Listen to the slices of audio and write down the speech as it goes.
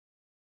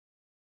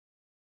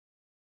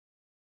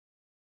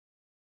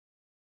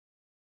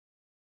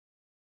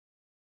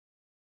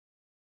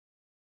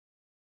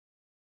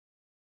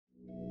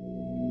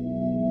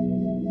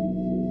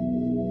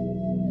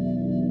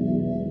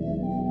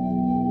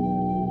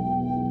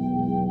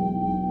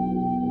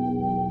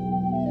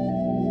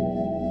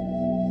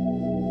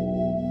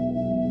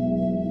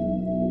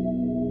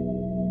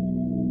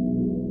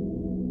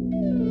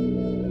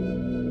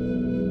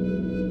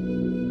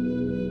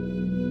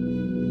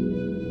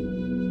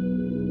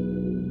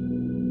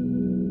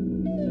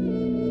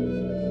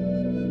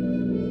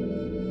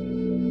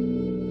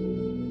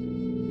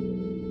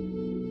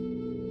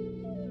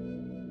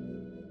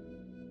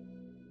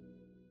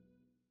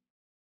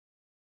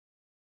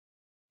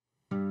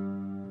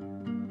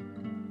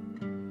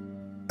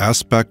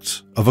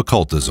Aspects of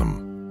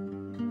Occultism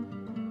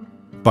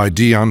by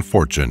Dion.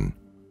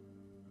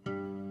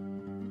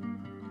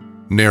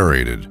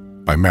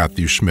 Narrated by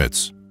Matthew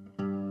Schmitz.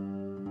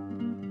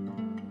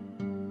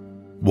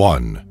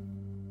 1.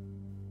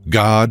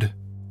 God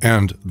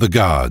and the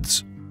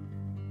Gods.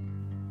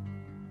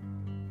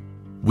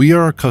 We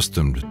are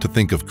accustomed to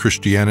think of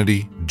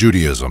Christianity,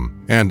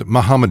 Judaism, and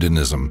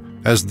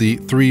Mohammedanism as the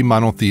three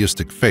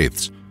monotheistic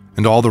faiths,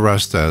 and all the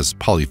rest as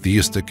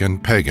polytheistic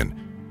and pagan.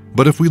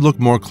 But if we look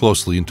more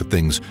closely into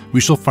things, we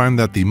shall find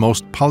that the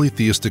most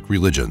polytheistic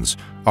religions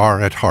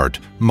are at heart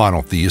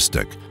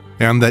monotheistic,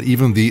 and that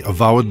even the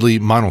avowedly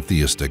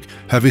monotheistic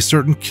have a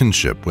certain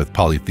kinship with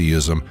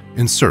polytheism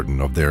in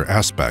certain of their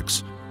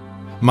aspects.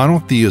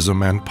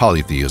 Monotheism and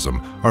polytheism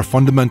are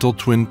fundamental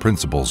twin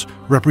principles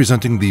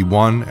representing the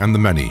one and the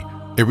many.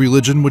 A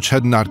religion which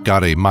had not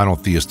got a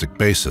monotheistic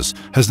basis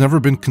has never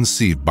been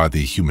conceived by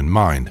the human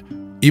mind.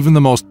 Even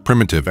the most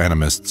primitive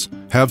animists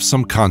have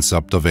some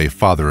concept of a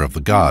father of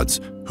the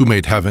gods who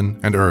made heaven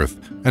and earth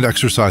and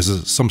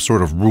exercises some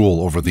sort of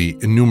rule over the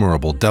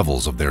innumerable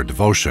devils of their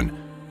devotion.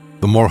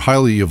 The more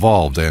highly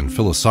evolved and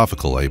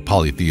philosophical a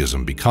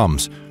polytheism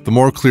becomes, the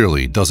more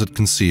clearly does it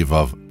conceive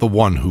of the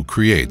one who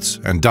creates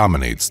and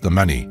dominates the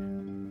many.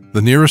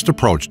 The nearest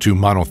approach to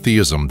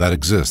monotheism that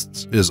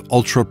exists is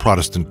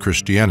ultra-Protestant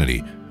Christianity,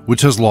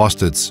 which has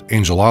lost its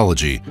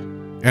angelology,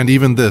 and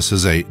even this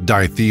is a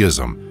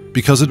ditheism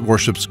because it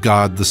worships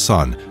God the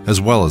Son as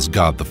well as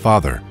God the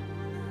Father.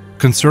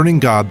 Concerning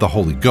God the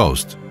Holy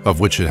Ghost, of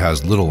which it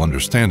has little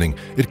understanding,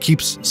 it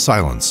keeps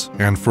silence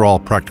and, for all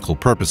practical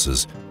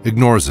purposes,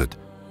 ignores it.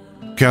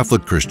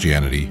 Catholic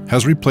Christianity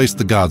has replaced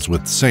the gods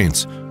with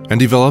saints and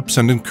develops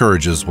and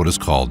encourages what is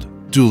called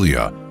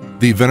dulia,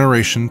 the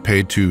veneration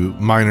paid to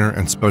minor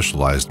and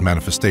specialized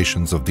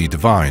manifestations of the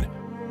divine.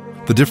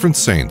 The different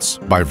saints,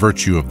 by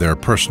virtue of their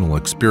personal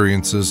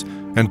experiences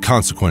and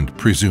consequent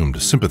presumed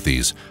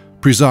sympathies,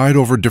 preside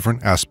over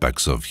different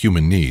aspects of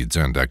human needs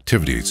and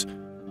activities.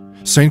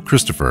 Saint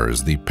Christopher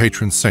is the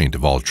patron saint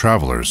of all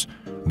travelers.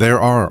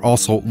 There are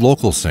also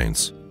local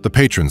saints, the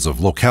patrons of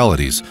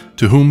localities,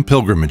 to whom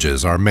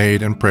pilgrimages are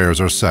made and prayers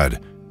are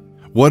said.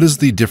 What is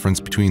the difference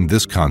between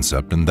this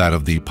concept and that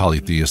of the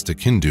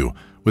polytheistic Hindu,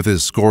 with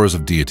his scores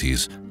of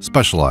deities,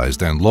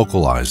 specialized and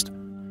localized?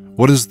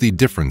 What is the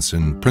difference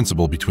in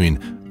principle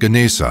between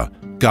Ganesha,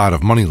 god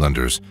of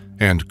moneylenders,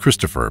 and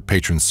Christopher,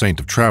 patron saint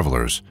of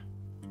travelers?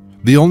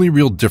 The only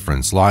real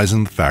difference lies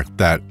in the fact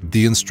that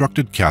the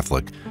instructed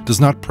Catholic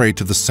does not pray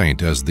to the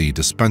saint as the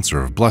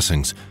dispenser of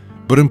blessings,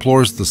 but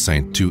implores the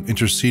saint to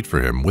intercede for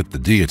him with the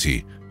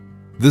deity.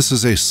 This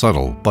is a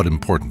subtle but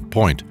important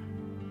point.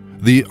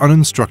 The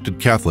uninstructed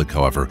Catholic,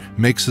 however,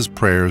 makes his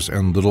prayers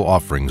and little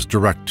offerings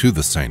direct to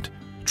the saint,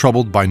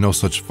 troubled by no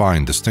such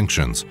fine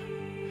distinctions.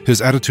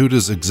 His attitude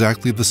is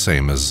exactly the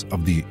same as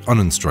of the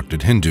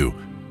uninstructed Hindu.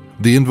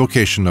 The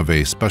invocation of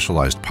a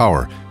specialized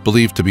power,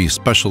 believed to be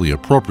specially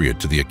appropriate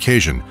to the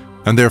occasion,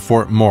 and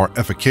therefore more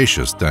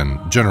efficacious than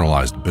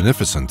generalized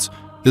beneficence,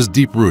 is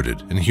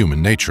deep-rooted in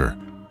human nature.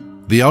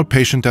 The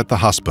outpatient at the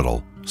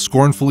hospital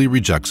scornfully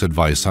rejects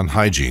advice on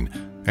hygiene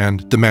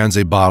and demands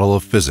a bottle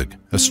of physic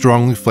as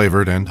strongly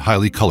flavored and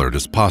highly colored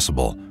as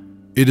possible.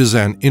 It is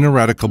an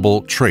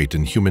ineradicable trait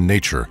in human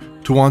nature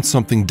to want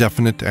something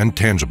definite and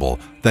tangible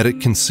that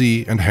it can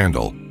see and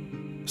handle.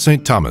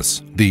 St.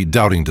 Thomas, the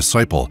doubting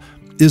disciple,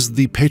 is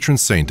the patron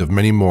saint of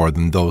many more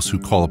than those who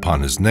call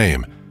upon his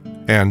name,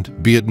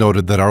 and be it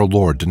noted that our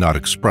Lord did not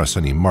express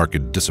any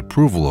marked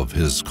disapproval of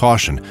his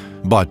caution,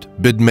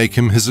 but bid make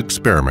him his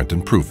experiment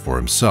and proof for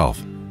himself.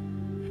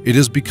 It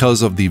is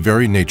because of the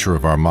very nature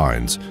of our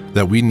minds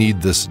that we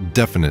need this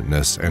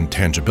definiteness and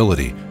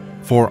tangibility,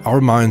 for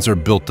our minds are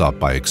built up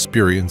by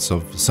experience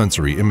of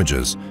sensory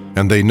images,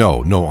 and they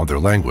know no other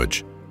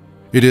language.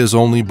 It is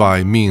only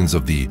by means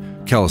of the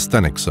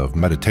calisthenics of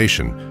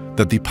meditation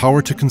that the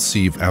power to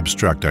conceive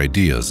abstract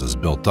ideas is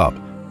built up,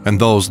 and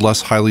those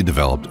less highly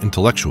developed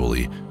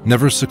intellectually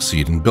never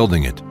succeed in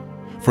building it.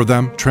 For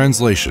them,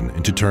 translation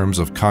into terms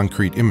of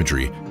concrete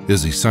imagery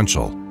is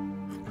essential.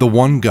 The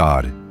one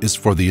God is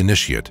for the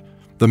initiate.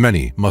 The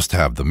many must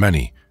have the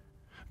many.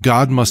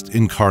 God must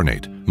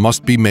incarnate,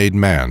 must be made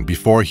man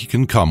before he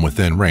can come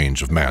within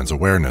range of man's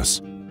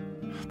awareness.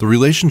 The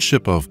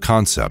relationship of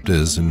concept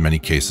is, in many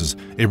cases,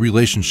 a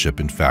relationship,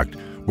 in fact,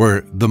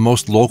 where the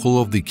most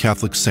local of the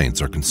Catholic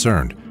saints are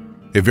concerned.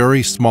 A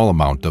very small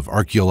amount of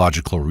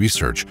archaeological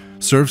research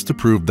serves to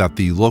prove that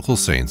the local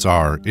saints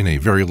are, in a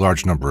very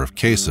large number of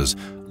cases,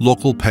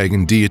 local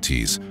pagan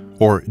deities,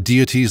 or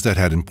deities that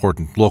had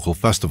important local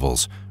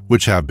festivals,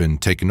 which have been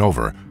taken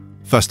over,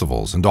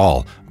 festivals and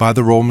all, by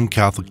the Roman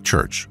Catholic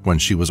Church when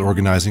she was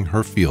organizing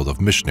her field of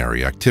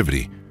missionary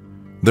activity.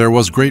 There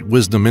was great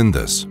wisdom in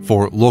this,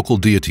 for local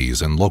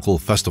deities and local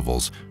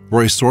festivals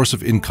were a source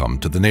of income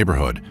to the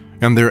neighborhood,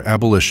 and their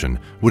abolition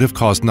would have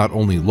caused not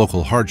only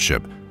local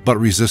hardship, but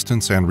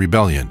resistance and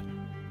rebellion.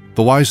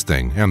 The wise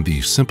thing and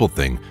the simple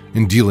thing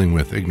in dealing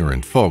with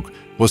ignorant folk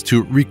was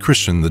to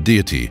re-Christian the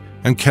deity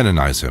and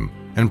canonize him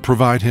and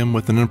provide him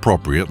with an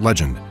appropriate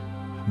legend.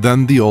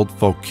 Then the old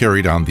folk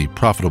carried on the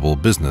profitable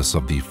business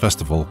of the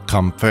festival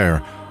come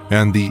fair,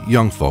 and the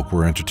young folk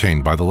were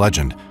entertained by the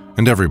legend,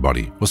 and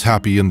everybody was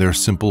happy in their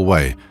simple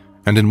way,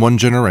 and in one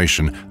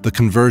generation the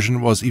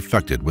conversion was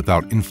effected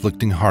without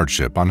inflicting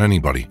hardship on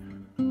anybody.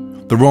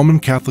 The Roman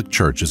Catholic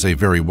Church is a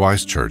very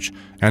wise church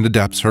and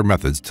adapts her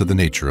methods to the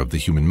nature of the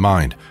human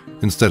mind,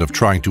 instead of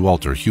trying to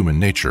alter human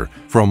nature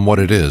from what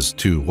it is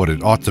to what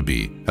it ought to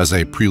be as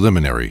a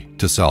preliminary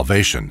to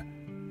salvation.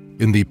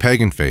 In the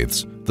pagan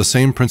faiths, the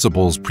same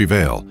principles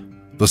prevail.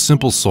 The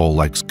simple soul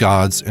likes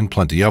gods and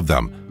plenty of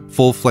them,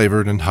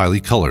 full-flavored and highly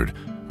colored,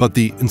 but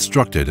the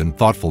instructed and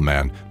thoughtful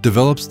man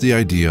develops the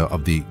idea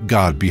of the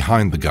God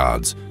behind the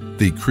gods,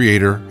 the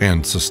creator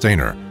and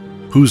sustainer,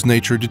 whose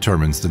nature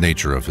determines the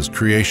nature of his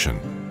creation.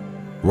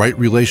 Right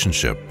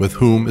relationship with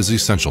whom is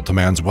essential to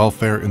man's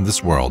welfare in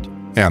this world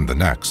and the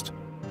next.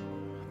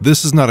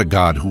 This is not a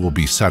God who will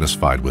be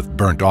satisfied with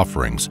burnt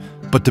offerings,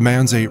 but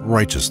demands a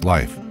righteous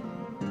life.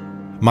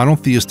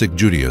 Monotheistic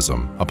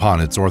Judaism, upon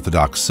its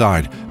orthodox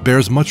side,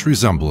 bears much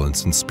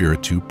resemblance in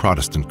spirit to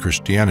Protestant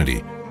Christianity,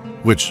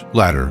 which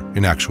latter,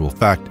 in actual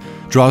fact,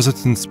 draws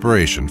its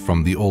inspiration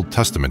from the Old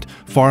Testament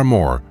far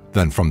more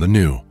than from the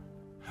New.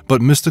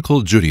 But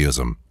mystical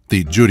Judaism,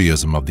 the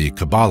Judaism of the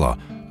Kabbalah,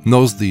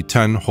 knows the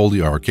 10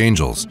 holy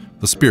archangels,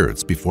 the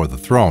spirits before the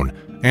throne,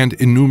 and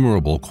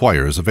innumerable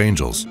choirs of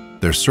angels,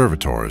 their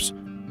servitors.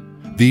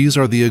 These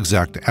are the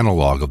exact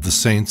analog of the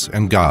saints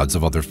and gods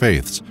of other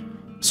faiths,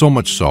 so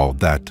much so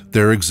that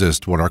there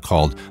exist what are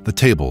called the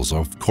tables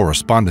of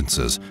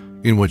correspondences,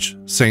 in which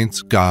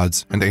saints,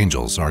 gods, and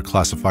angels are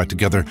classified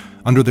together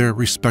under their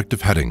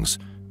respective headings,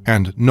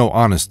 and no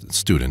honest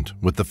student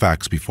with the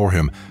facts before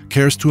him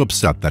cares to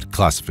upset that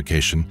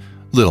classification,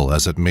 little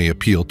as it may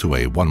appeal to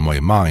a one-way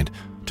mind,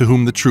 to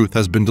whom the truth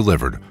has been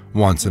delivered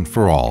once and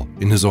for all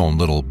in his own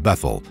little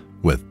Bethel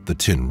with the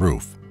tin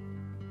roof.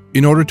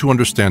 In order to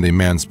understand a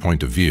man's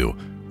point of view,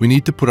 we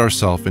need to put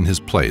ourselves in his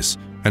place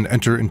and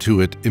enter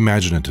into it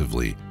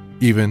imaginatively,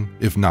 even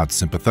if not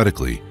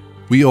sympathetically.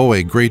 We owe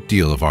a great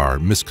deal of our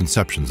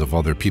misconceptions of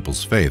other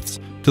people's faiths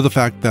to the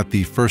fact that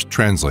the first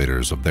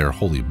translators of their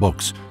holy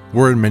books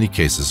were in many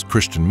cases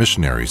Christian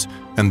missionaries,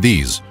 and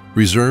these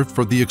reserved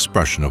for the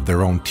expression of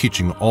their own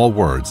teaching all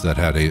words that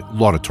had a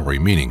laudatory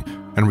meaning,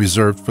 and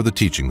reserved for the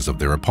teachings of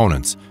their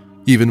opponents,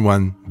 even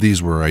when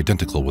these were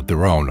identical with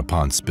their own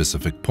upon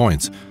specific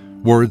points,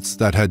 words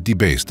that had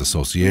debased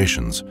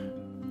associations.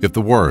 If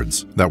the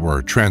words that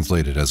were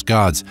translated as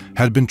gods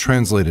had been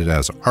translated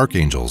as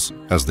archangels,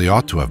 as they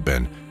ought to have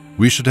been,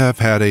 we should have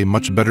had a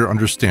much better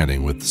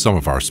understanding with some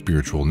of our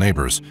spiritual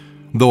neighbors,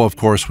 though of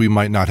course we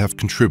might not have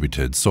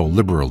contributed so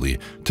liberally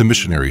to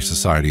missionary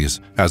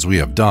societies as we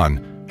have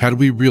done had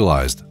we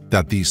realized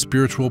that the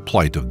spiritual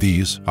plight of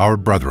these, our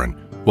brethren,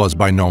 was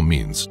by no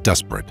means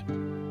desperate.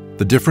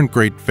 The different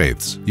great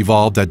faiths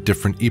evolved at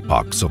different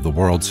epochs of the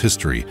world's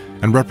history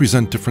and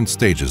represent different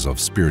stages of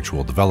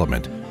spiritual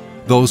development.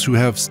 Those who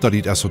have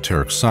studied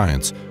esoteric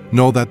science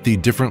know that the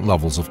different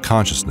levels of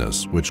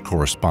consciousness, which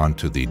correspond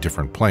to the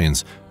different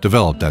planes,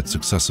 developed at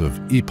successive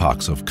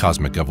epochs of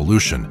cosmic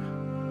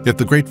evolution. If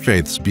the great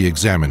faiths be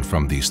examined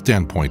from the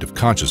standpoint of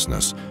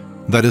consciousness,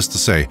 that is to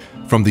say,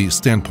 from the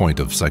standpoint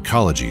of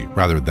psychology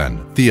rather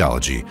than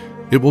theology,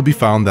 it will be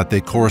found that they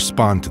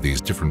correspond to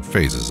these different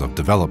phases of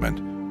development.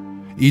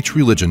 Each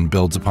religion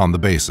builds upon the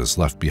basis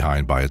left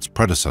behind by its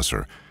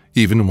predecessor,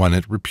 even when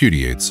it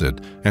repudiates it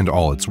and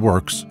all its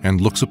works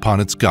and looks upon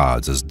its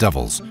gods as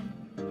devils.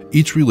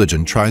 Each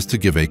religion tries to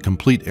give a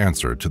complete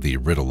answer to the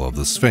riddle of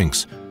the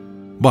Sphinx,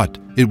 but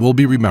it will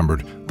be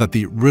remembered that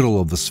the riddle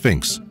of the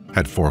Sphinx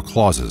had 4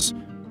 clauses,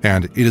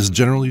 and it is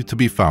generally to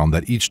be found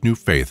that each new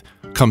faith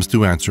comes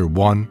to answer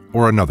one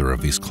or another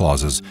of these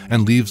clauses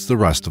and leaves the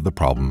rest of the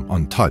problem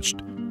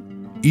untouched.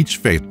 Each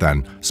faith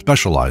then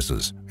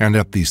specializes and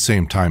at the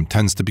same time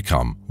tends to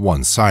become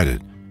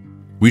one-sided.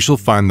 We shall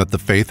find that the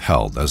faith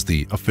held as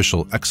the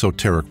official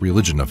exoteric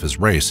religion of his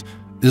race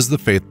is the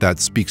faith that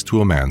speaks to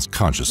a man's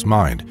conscious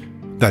mind,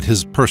 that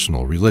his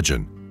personal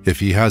religion, if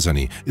he has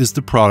any, is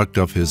the product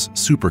of his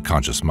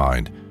superconscious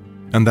mind,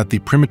 and that the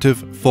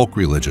primitive folk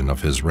religion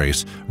of his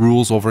race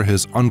rules over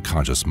his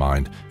unconscious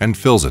mind and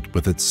fills it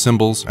with its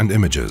symbols and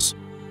images.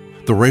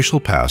 The racial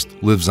past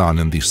lives on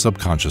in the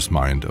subconscious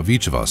mind of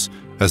each of us,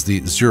 as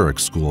the Zurich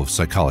School of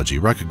Psychology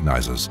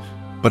recognizes,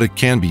 but it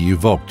can be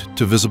evoked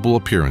to visible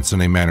appearance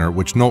in a manner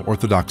which no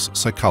orthodox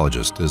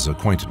psychologist is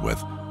acquainted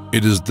with.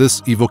 It is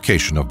this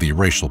evocation of the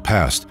racial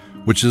past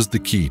which is the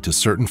key to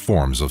certain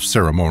forms of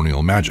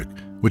ceremonial magic,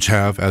 which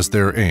have as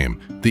their aim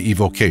the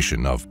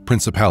evocation of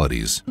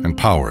principalities and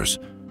powers.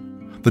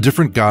 The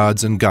different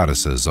gods and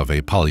goddesses of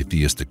a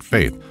polytheistic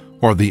faith,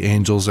 or the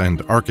angels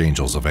and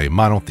archangels of a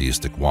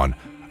monotheistic one,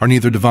 are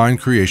neither divine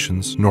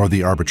creations nor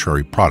the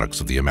arbitrary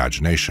products of the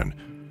imagination.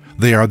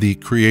 They are the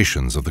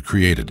creations of the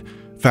created,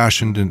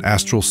 fashioned in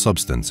astral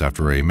substance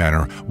after a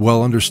manner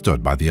well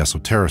understood by the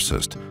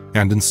esotericist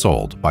and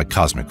ensouled by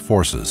cosmic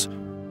forces.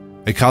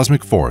 A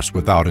cosmic force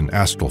without an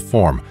astral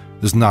form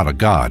is not a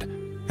god,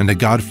 and a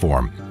god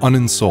form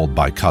unensouled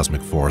by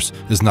cosmic force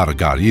is not a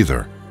god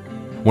either.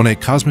 When a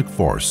cosmic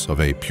force of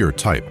a pure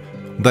type,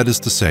 that is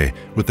to say,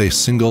 with a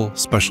single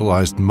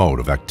specialized mode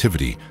of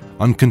activity,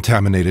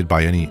 uncontaminated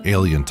by any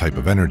alien type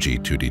of energy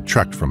to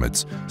detract from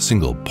its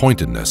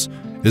single-pointedness,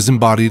 is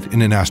embodied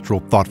in an astral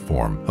thought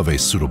form of a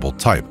suitable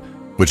type,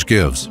 which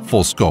gives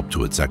full scope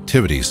to its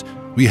activities,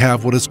 we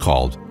have what is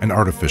called an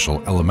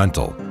artificial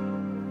elemental.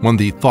 When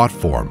the thought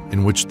form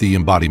in which the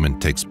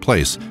embodiment takes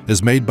place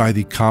is made by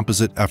the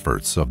composite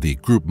efforts of the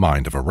group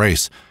mind of a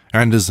race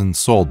and is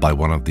ensouled by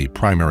one of the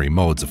primary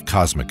modes of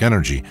cosmic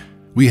energy,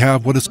 we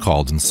have what is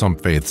called in some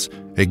faiths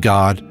a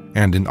god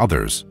and in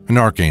others an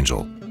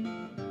archangel.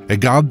 A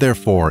god,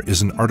 therefore,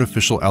 is an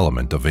artificial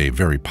element of a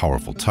very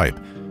powerful type,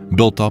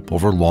 built up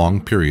over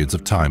long periods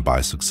of time by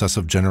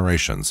successive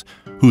generations,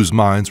 whose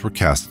minds were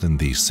cast in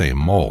the same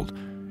mold.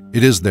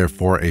 It is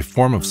therefore a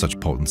form of such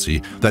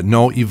potency that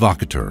no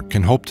evocator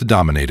can hope to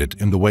dominate it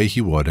in the way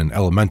he would an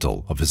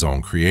elemental of his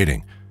own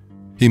creating.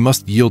 He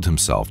must yield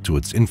himself to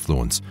its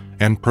influence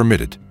and permit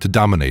it to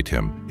dominate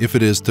him if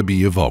it is to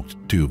be evoked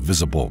to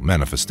visible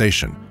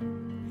manifestation.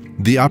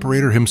 The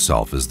operator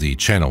himself is the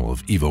channel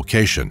of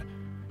evocation.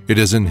 It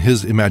is in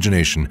his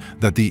imagination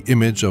that the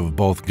image of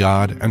both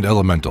God and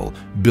elemental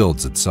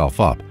builds itself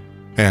up,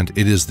 and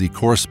it is the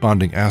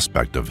corresponding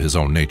aspect of his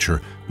own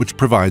nature which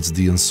provides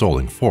the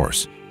ensouling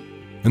force.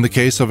 In the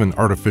case of an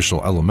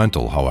artificial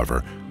elemental,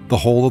 however, the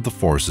whole of the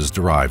force is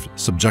derived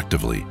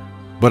subjectively,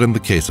 but in the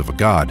case of a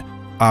god,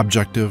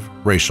 objective,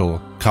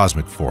 racial,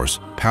 cosmic force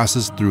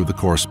passes through the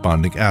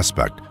corresponding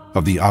aspect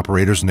of the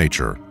operator's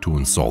nature to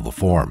ensoul the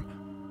form.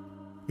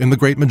 In the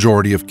great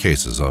majority of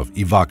cases of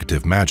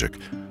evocative magic,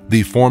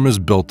 the form is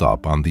built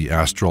up on the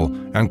astral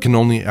and can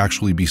only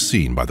actually be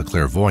seen by the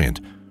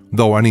clairvoyant,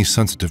 though any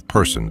sensitive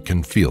person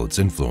can feel its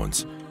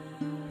influence.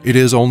 It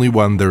is only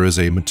when there is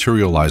a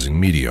materializing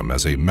medium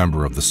as a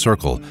member of the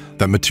circle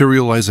that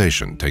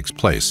materialization takes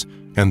place,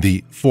 and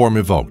the form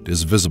evoked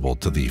is visible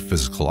to the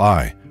physical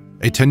eye.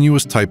 A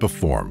tenuous type of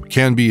form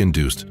can be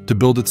induced to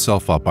build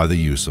itself up by the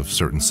use of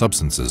certain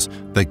substances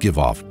that give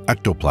off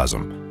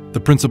ectoplasm, the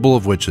principle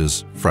of which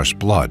is fresh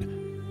blood.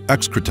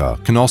 Excreta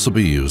can also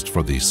be used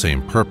for the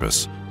same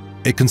purpose.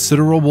 A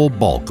considerable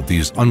bulk of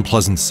these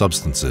unpleasant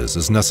substances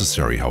is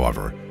necessary,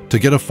 however, to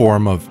get a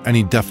form of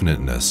any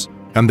definiteness,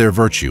 and their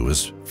virtue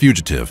is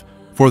fugitive,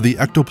 for the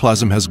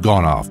ectoplasm has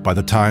gone off by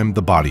the time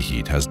the body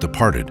heat has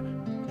departed.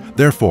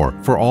 Therefore,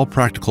 for all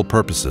practical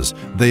purposes,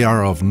 they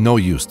are of no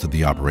use to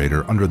the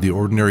operator under the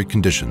ordinary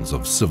conditions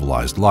of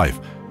civilized life.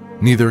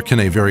 Neither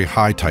can a very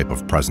high type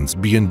of presence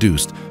be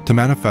induced to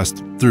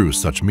manifest through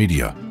such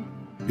media.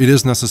 It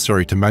is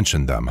necessary to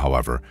mention them,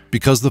 however,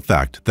 because the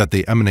fact that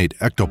they emanate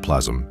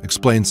ectoplasm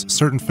explains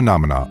certain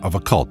phenomena of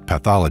occult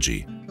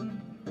pathology.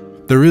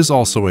 There is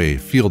also a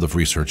field of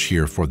research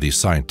here for the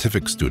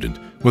scientific student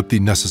with the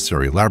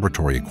necessary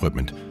laboratory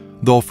equipment,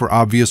 though for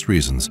obvious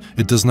reasons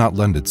it does not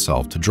lend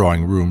itself to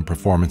drawing room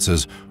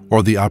performances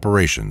or the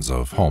operations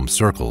of home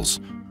circles.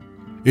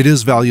 It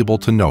is valuable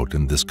to note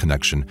in this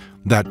connection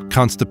that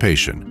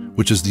constipation,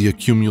 which is the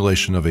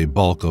accumulation of a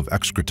bulk of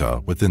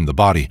excreta within the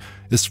body,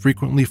 is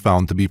frequently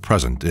found to be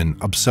present in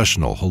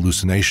obsessional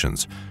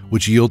hallucinations,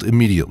 which yield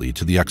immediately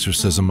to the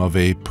exorcism of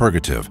a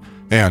purgative,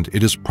 and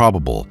it is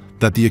probable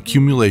that the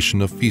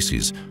accumulation of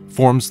feces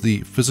forms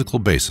the physical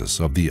basis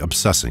of the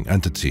obsessing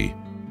entity.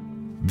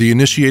 The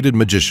initiated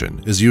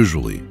magician is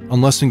usually,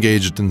 unless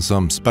engaged in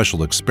some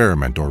special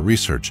experiment or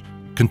research,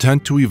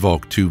 content to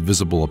evoke to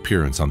visible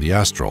appearance on the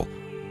astral,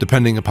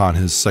 depending upon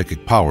his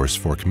psychic powers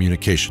for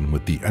communication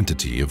with the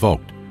entity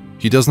evoked.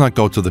 He does not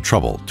go to the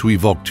trouble to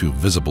evoke to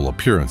visible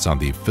appearance on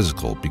the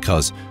physical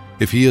because,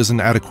 if he is an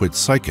adequate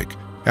psychic,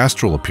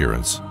 astral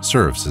appearance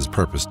serves his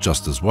purpose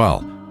just as well.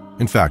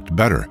 In fact,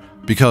 better,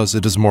 because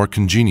it is more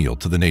congenial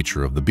to the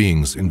nature of the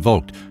beings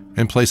invoked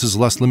and places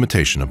less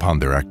limitation upon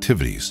their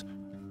activities.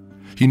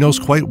 He knows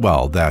quite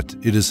well that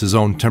it is his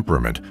own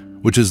temperament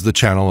which is the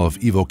channel of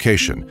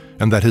evocation,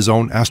 and that his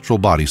own astral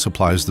body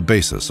supplies the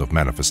basis of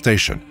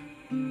manifestation.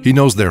 He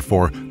knows,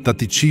 therefore, that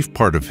the chief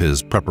part of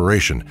his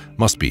preparation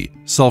must be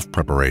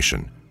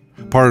self-preparation.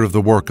 Part of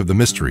the work of the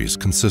mysteries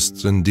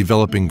consists in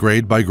developing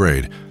grade by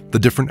grade the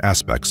different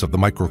aspects of the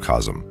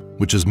microcosm,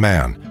 which is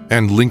man,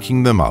 and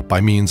linking them up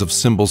by means of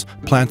symbols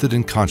planted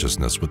in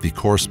consciousness with the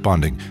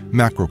corresponding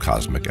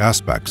macrocosmic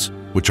aspects,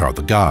 which are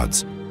the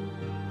gods.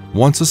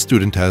 Once a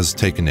student has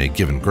taken a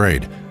given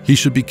grade, he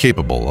should be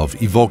capable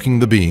of evoking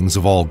the beings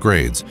of all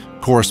grades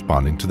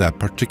corresponding to that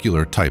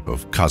particular type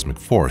of cosmic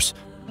force,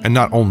 and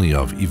not only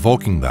of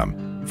evoking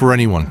them, for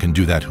anyone can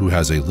do that who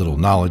has a little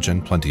knowledge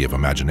and plenty of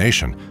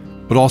imagination,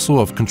 but also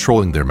of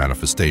controlling their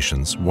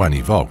manifestations when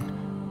evoked.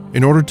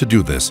 In order to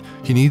do this,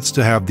 he needs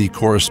to have the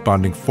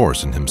corresponding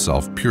force in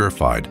himself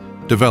purified,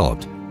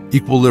 developed,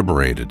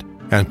 equilibrated,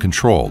 and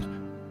controlled.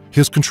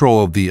 His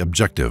control of the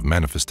objective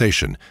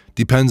manifestation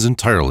depends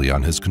entirely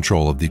on his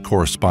control of the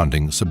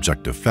corresponding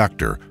subjective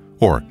factor,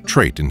 or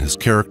trait in his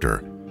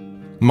character.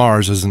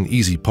 Mars is an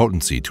easy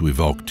potency to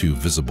evoke to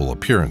visible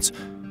appearance,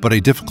 but a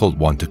difficult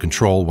one to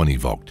control when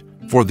evoked,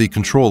 for the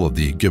control of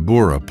the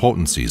Gebura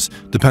potencies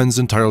depends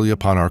entirely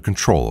upon our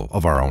control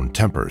of our own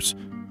tempers.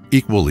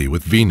 Equally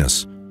with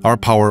Venus, our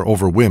power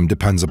over whim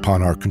depends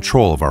upon our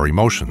control of our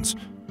emotions.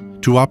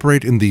 To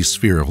operate in the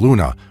sphere of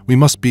Luna, we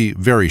must be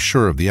very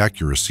sure of the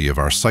accuracy of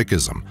our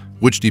psychism,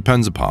 which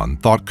depends upon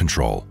thought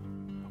control.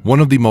 One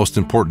of the most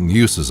important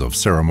uses of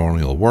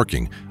ceremonial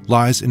working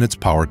lies in its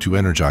power to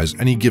energize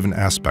any given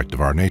aspect of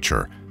our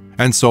nature,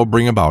 and so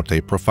bring about a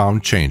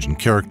profound change in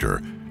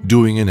character,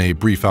 doing in a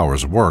brief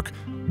hour's work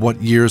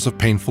what years of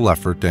painful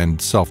effort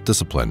and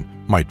self-discipline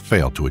might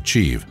fail to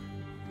achieve.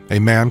 A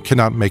man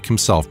cannot make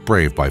himself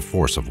brave by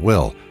force of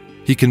will.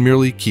 He can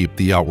merely keep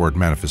the outward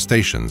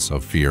manifestations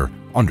of fear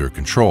under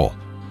control,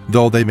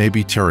 though they may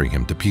be tearing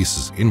him to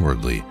pieces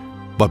inwardly.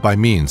 But by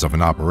means of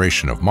an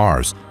operation of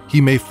Mars,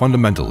 he may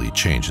fundamentally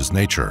change his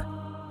nature.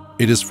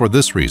 It is for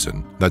this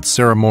reason that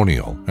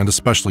ceremonial, and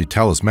especially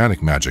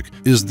talismanic magic,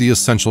 is the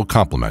essential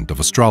complement of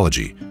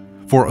astrology.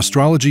 For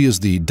astrology is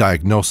the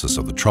diagnosis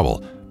of the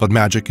trouble, but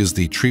magic is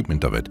the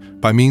treatment of it,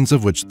 by means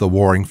of which the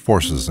warring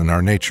forces in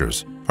our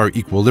natures are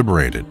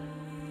equilibrated.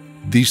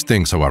 These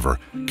things, however,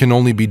 can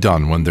only be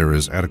done when there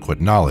is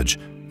adequate knowledge,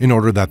 in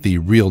order that the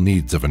real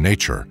needs of a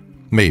nature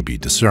may be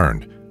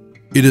discerned.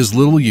 It is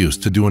little use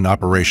to do an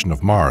operation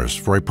of Mars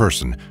for a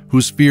person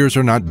whose fears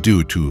are not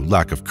due to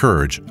lack of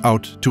courage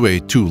out to a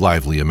too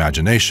lively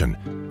imagination.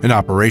 An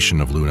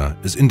operation of Luna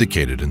is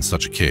indicated in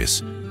such a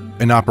case.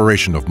 An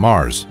operation of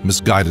Mars,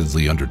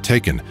 misguidedly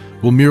undertaken,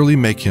 will merely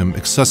make him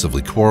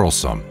excessively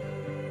quarrelsome.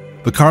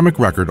 The karmic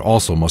record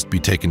also must be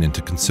taken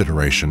into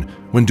consideration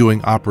when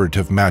doing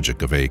operative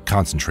magic of a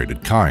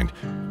concentrated kind,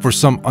 for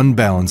some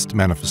unbalanced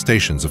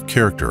manifestations of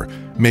character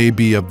may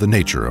be of the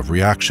nature of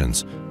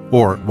reactions,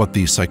 or what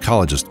the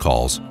psychologist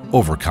calls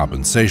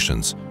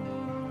overcompensations.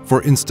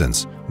 For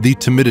instance, the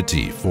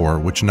timidity for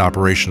which an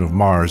operation of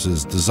Mars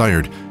is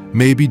desired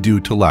may be due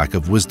to lack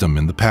of wisdom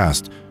in the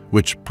past,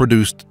 which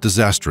produced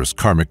disastrous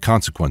karmic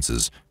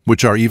consequences,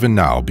 which are even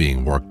now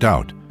being worked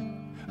out.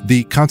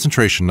 The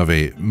concentration of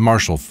a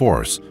martial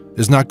force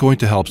is not going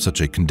to help such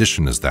a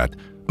condition as that,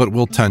 but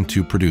will tend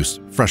to produce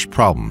fresh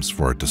problems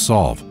for it to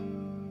solve.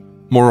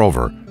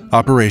 Moreover,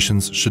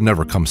 operations should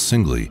never come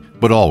singly,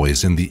 but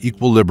always in the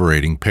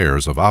equilibrating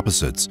pairs of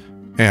opposites,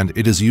 and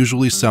it is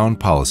usually sound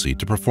policy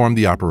to perform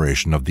the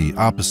operation of the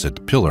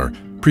opposite pillar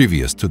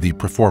previous to the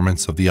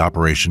performance of the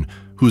operation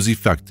whose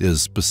effect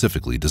is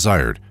specifically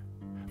desired.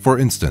 For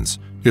instance,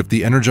 if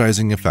the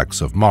energizing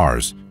effects of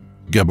Mars,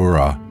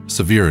 Geburah,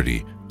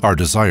 severity, are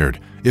desired,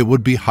 it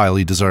would be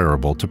highly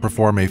desirable to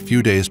perform a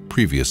few days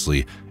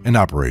previously an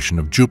operation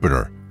of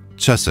Jupiter,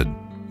 Chesed,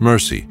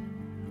 mercy,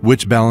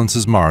 which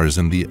balances Mars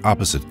in the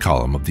opposite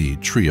column of the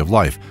tree of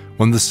life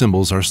when the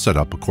symbols are set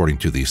up according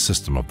to the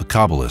system of the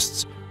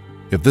Kabbalists.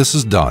 If this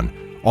is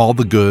done, all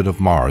the good of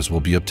Mars will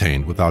be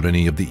obtained without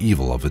any of the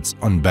evil of its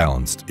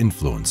unbalanced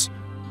influence.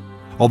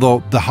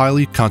 Although the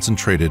highly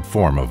concentrated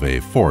form of a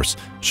force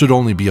should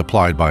only be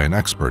applied by an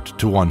expert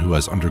to one who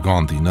has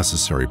undergone the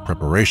necessary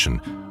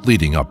preparation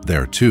leading up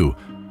thereto,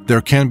 there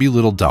can be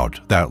little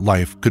doubt that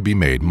life could be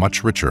made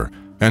much richer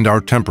and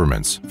our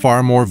temperaments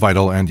far more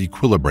vital and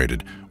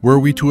equilibrated were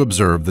we to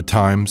observe the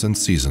times and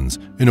seasons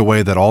in a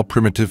way that all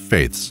primitive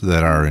faiths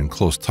that are in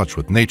close touch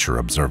with nature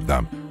observe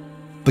them.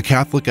 The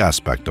Catholic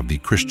aspect of the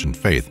Christian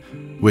faith,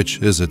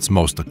 which is its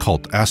most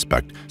occult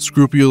aspect,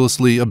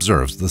 scrupulously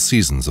observes the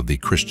seasons of the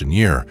Christian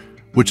year,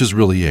 which is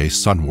really a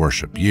sun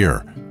worship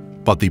year.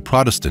 But the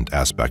Protestant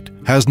aspect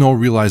has no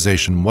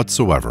realization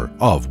whatsoever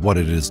of what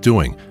it is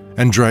doing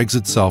and drags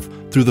itself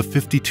through the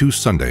 52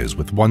 Sundays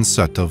with one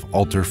set of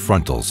altar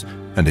frontals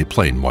and a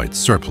plain white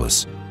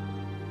surplice.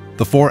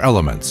 The 4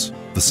 elements,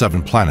 the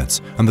 7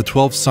 planets, and the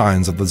 12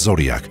 signs of the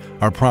zodiac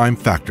are prime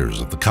factors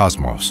of the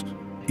cosmos.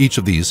 Each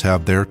of these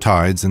have their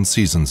tides and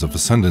seasons of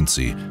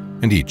ascendancy,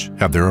 and each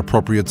have their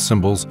appropriate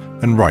symbols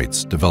and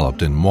rites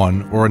developed in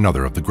one or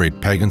another of the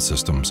great pagan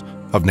systems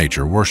of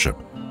nature worship.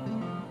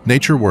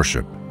 Nature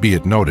worship, be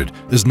it noted,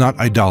 is not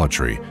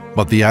idolatry,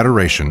 but the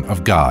adoration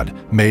of God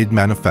made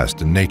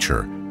manifest in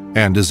nature,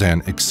 and is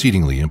an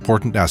exceedingly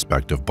important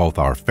aspect of both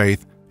our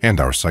faith and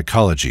our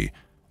psychology,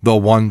 though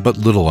one but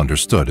little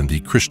understood in the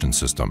Christian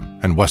system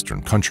and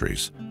Western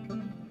countries.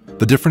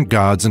 The different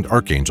gods and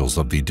archangels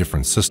of the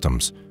different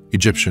systems,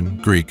 Egyptian,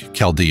 Greek,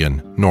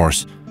 Chaldean,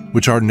 Norse,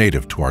 which are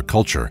native to our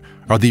culture,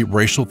 are the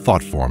racial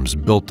thought forms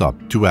built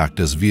up to act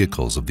as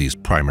vehicles of these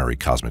primary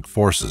cosmic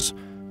forces.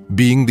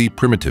 Being the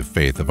primitive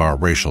faith of our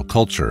racial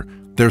culture,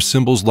 their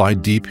symbols lie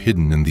deep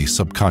hidden in the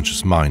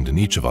subconscious mind in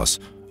each of us,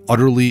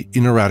 utterly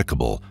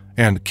ineradicable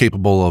and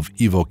capable of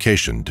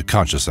evocation to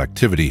conscious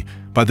activity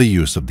by the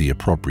use of the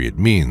appropriate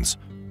means.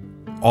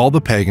 All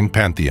the pagan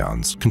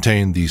pantheons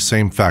contain these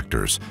same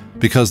factors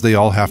because they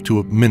all have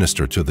to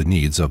minister to the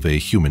needs of a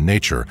human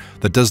nature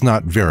that does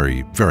not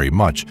vary very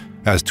much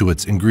as to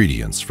its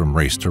ingredients from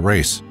race to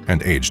race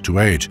and age to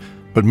age,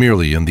 but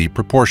merely in the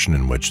proportion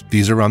in which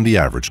these are on the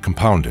average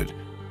compounded.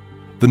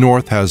 The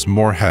North has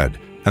more head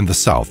and the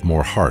South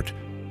more heart,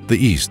 the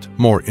East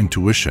more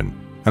intuition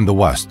and the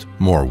West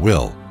more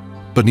will,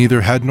 but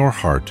neither head nor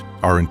heart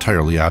are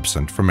entirely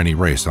absent from any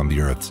race on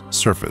the Earth's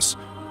surface.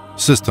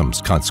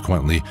 Systems,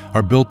 consequently,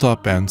 are built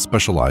up and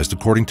specialized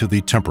according to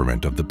the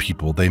temperament of the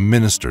people they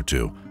minister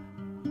to.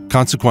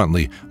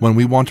 Consequently, when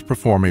we want to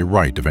perform a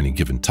rite of any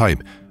given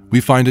type,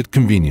 we find it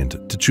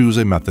convenient to choose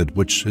a method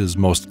which is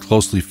most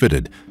closely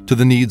fitted to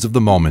the needs of the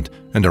moment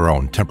and our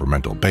own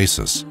temperamental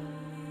basis.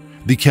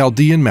 The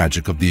Chaldean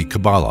magic of the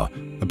Kabbalah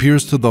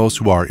appears to those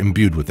who are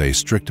imbued with a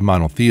strict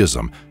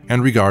monotheism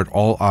and regard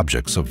all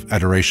objects of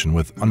adoration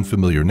with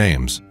unfamiliar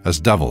names as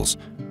devils.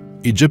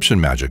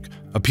 Egyptian magic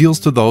appeals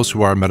to those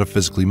who are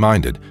metaphysically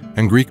minded,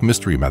 and Greek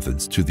mystery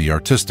methods to the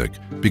artistic,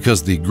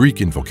 because the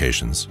Greek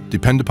invocations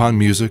depend upon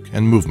music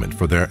and movement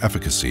for their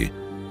efficacy.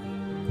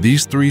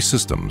 These three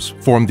systems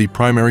form the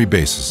primary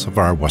basis of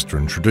our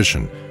Western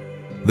tradition.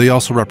 They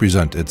also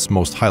represent its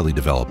most highly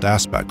developed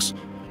aspects,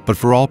 but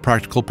for all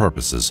practical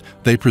purposes,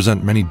 they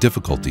present many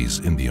difficulties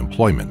in the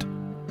employment,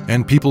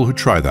 and people who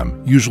try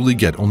them usually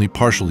get only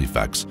partial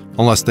effects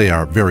unless they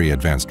are very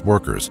advanced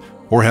workers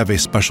or have a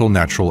special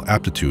natural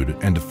aptitude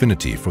and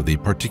affinity for the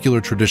particular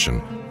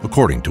tradition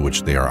according to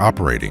which they are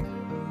operating.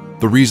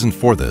 The reason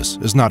for this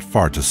is not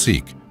far to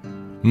seek.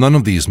 None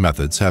of these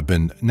methods have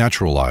been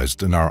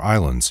naturalized in our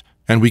islands,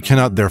 and we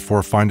cannot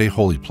therefore find a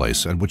holy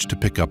place at which to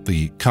pick up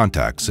the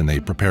contacts in a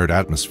prepared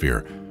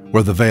atmosphere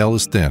where the veil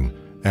is thin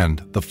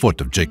and the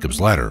foot of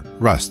Jacob's ladder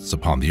rests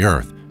upon the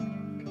earth.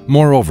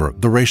 Moreover,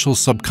 the racial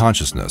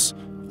subconsciousness,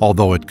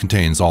 although it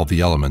contains all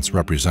the elements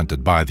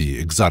represented by the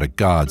exotic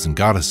gods and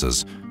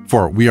goddesses,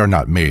 for we are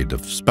not made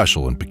of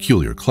special and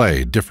peculiar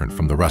clay different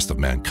from the rest of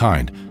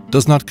mankind,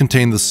 does not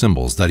contain the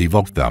symbols that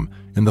evoke them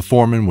in the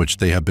form in which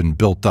they have been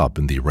built up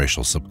in the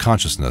racial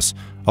subconsciousness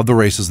of the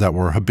races that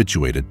were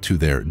habituated to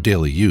their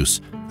daily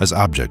use as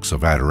objects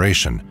of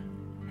adoration.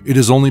 It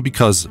is only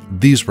because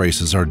these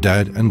races are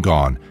dead and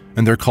gone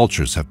and their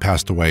cultures have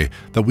passed away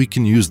that we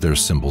can use their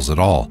symbols at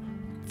all.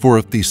 For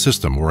if the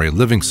system were a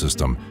living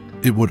system,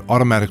 it would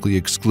automatically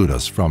exclude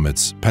us from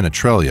its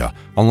penetralia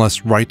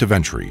unless right of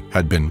entry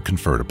had been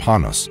conferred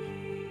upon us.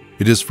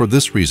 It is for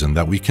this reason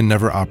that we can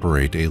never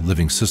operate a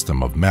living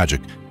system of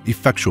magic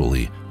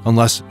effectually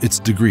unless its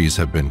degrees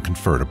have been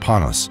conferred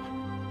upon us.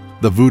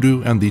 The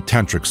voodoo and the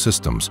tantric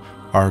systems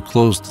are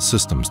closed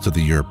systems to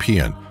the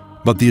European,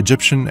 but the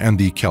Egyptian and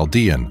the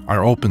Chaldean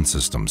are open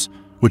systems,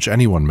 which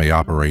anyone may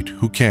operate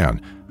who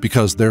can,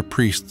 because their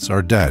priests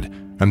are dead,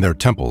 and their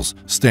temples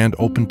stand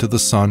open to the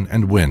sun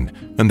and wind,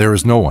 and there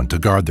is no one to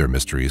guard their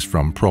mysteries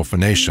from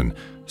profanation,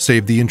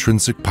 save the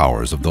intrinsic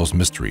powers of those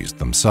mysteries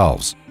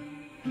themselves.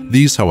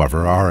 These,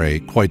 however, are a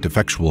quite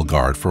effectual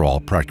guard for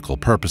all practical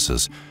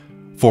purposes,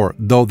 for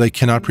though they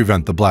cannot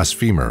prevent the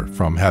blasphemer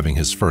from having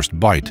his first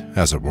bite,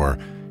 as it were,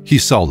 he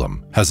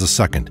seldom has a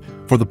second,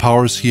 for the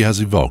powers he has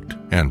evoked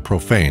and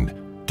profaned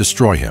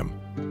destroy him.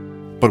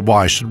 But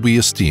why should we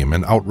esteem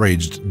an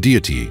outraged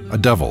deity a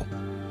devil?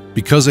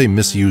 Because a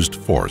misused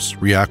force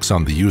reacts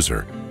on the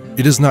user,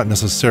 it is not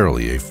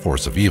necessarily a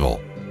force of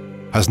evil.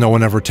 Has no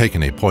one ever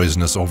taken a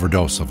poisonous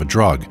overdose of a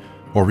drug,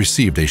 or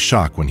received a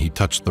shock when he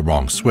touched the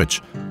wrong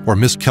switch, or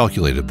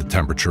miscalculated the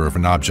temperature of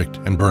an object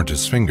and burnt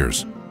his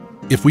fingers?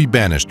 If we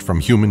banished from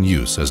human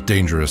use as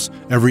dangerous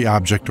every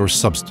object or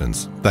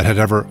substance that had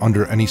ever,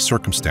 under any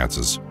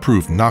circumstances,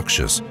 proved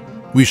noxious,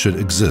 we should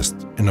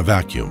exist in a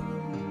vacuum.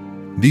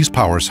 These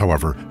powers,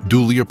 however,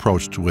 duly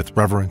approached with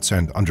reverence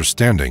and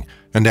understanding,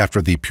 and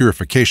after the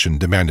purification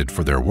demanded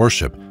for their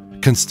worship,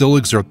 can still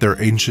exert their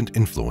ancient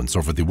influence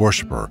over the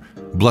worshipper,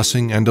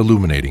 blessing and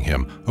illuminating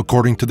him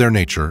according to their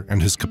nature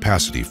and his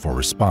capacity for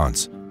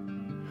response.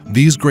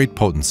 These great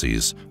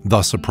potencies,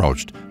 thus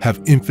approached,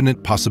 have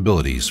infinite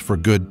possibilities for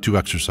good to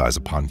exercise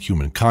upon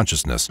human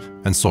consciousness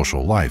and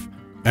social life,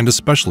 and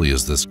especially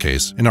is this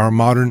case in our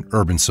modern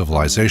urban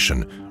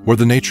civilization, where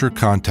the nature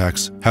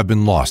contacts have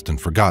been lost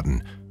and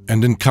forgotten,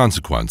 and in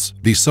consequence,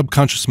 the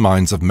subconscious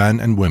minds of men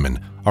and women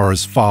are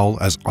as foul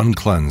as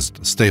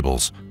uncleansed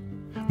stables.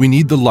 We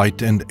need the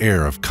light and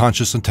air of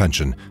conscious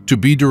attention to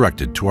be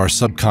directed to our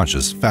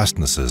subconscious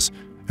fastnesses,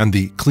 and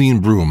the clean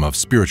broom of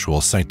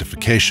spiritual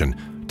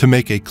sanctification to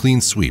make a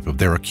clean sweep of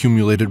their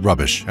accumulated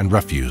rubbish and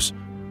refuse.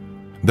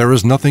 There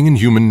is nothing in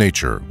human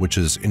nature which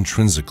is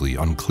intrinsically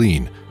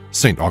unclean,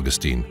 St.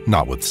 Augustine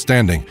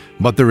notwithstanding,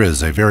 but there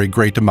is a very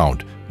great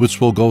amount which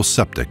will go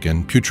septic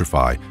and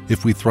putrefy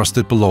if we thrust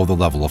it below the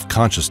level of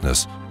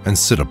consciousness and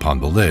sit upon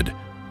the lid.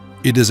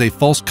 It is a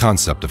false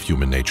concept of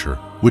human nature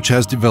which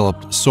has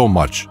developed so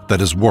much that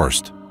is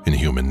worst in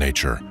human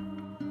nature.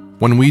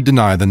 When we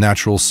deny the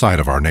natural side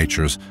of our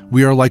natures,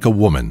 we are like a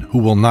woman who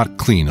will not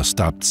clean a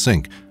stopped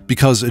sink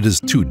because it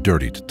is too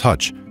dirty to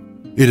touch.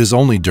 It is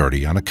only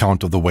dirty on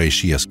account of the way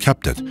she has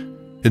kept it.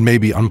 It may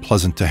be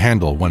unpleasant to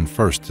handle when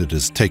first it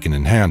is taken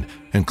in hand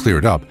and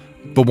cleared up,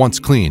 but once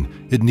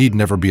clean, it need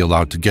never be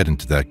allowed to get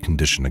into that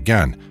condition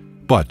again.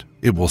 But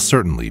it will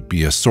certainly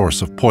be a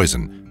source of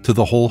poison to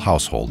the whole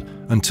household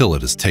until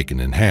it is taken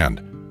in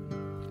hand.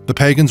 The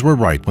pagans were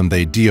right when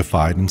they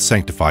deified and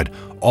sanctified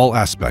all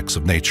aspects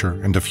of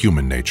nature and of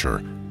human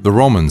nature. The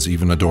Romans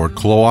even adored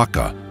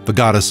Cloaca, the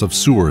goddess of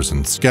sewers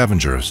and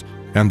scavengers,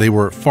 and they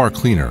were far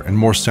cleaner and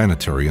more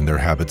sanitary in their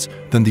habits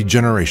than the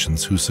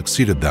generations who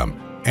succeeded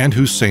them, and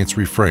whose saints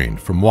refrained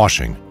from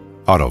washing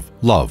out of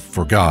love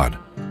for God.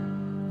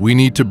 We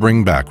need to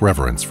bring back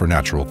reverence for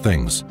natural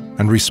things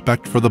and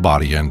respect for the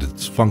body and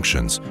its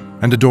functions,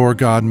 and adore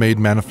God made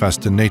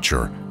manifest in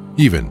nature,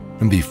 even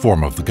in the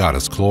form of the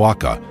goddess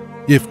Cloaca,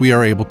 if we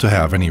are able to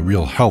have any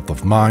real health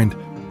of mind,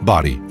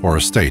 body, or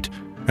estate,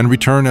 and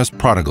return as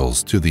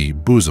prodigals to the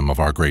bosom of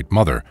our Great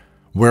Mother,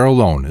 where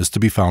alone is to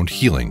be found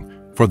healing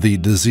for the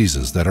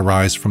diseases that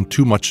arise from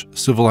too much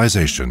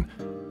civilization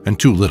and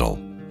too little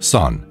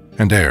sun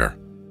and air.